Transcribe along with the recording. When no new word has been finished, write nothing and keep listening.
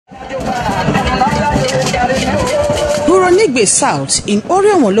Urhonigbe South in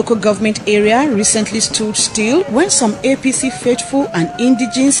Orhionmwon local government area recently stood still when some APC faithful and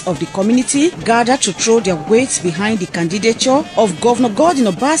indigents of the community gathered to throw their weight behind the candidature of Governor Godwin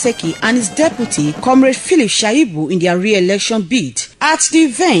Obaseki and his deputy, Comrade Philip Shaibu, in their re-election bid. At the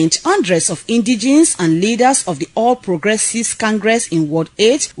event, hundreds of indigents and leaders of the All Progressives Congress in Ward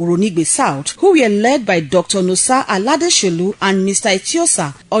 8, Urhonigbe South, who were led by Dr. Nosa Aladesholu and Mr.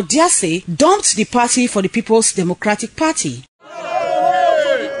 Etiosa Odiase, dumped the party for the People's Democratic Party.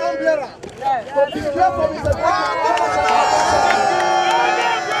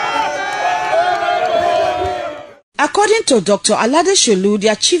 According to Dr. Aladesholu, the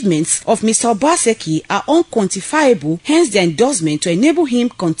achievements of Mr. Obaseki are unquantifiable, hence their endorsement to enable him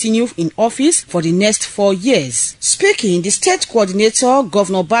continue in office for the next 4 years. Speaking, the state coordinator,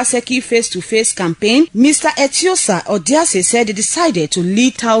 Governor Obaseki face-to-face campaign, Mr. Etiosa Odiase said they decided to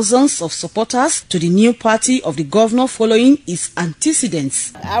lead thousands of supporters to the new party of the governor following his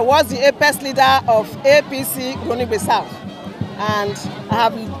antecedents. I was the APC leader of APC Urhonigbe South, and I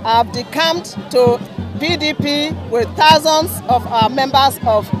have decamped to PDP with thousands of our members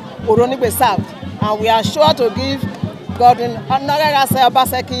of Urhonigbe South, and we are sure to give Godwin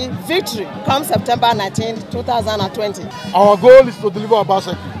Obaseki victory come September 19, 2020. Our goal is to deliver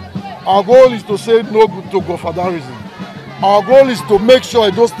Obaseki. Our goal is to say no to godfatherism. Our goal is to make sure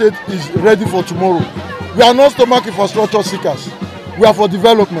Edo State is ready for tomorrow. We are not stomach infrastructure seekers. We are for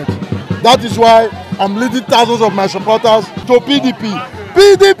development. That is why I'm leading thousands of my supporters to PDP.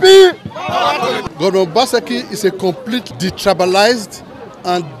 PDP! Governor Obaseki is a complete detribalized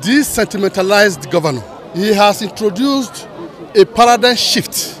and desentimentalized governor. He has introduced a paradigm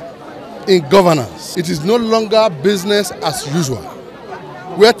shift in governance. It is no longer business as usual,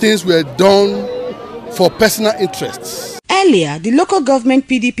 where things were done for personal interests. Earlier, the local government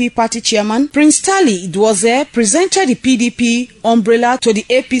PDP party chairman, Prince Tali Idwoze, presented the PDP umbrella to the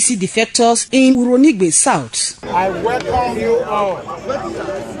APC defectors in Urhonigbe South. I welcome you all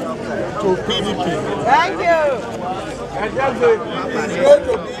to PDP. Thank you. And it's going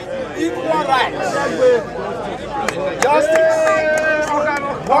to be equal rights, justice,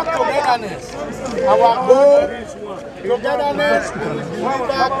 work togetherness. Our goal, togetherness,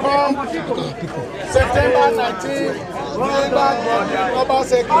 come September 19,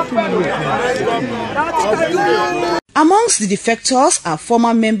 Amongst the defectors are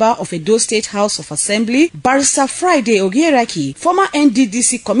former member of Edo State House of Assembly, Barrister Friday Ogieraki, former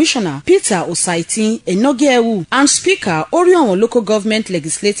NDDC Commissioner Peter Osaitin Enogiewu, and Speaker Orhionmwon Local Government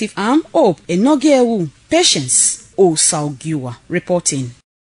Legislative Arm Hope Enogiewu. Patience Osarogiuwa reporting.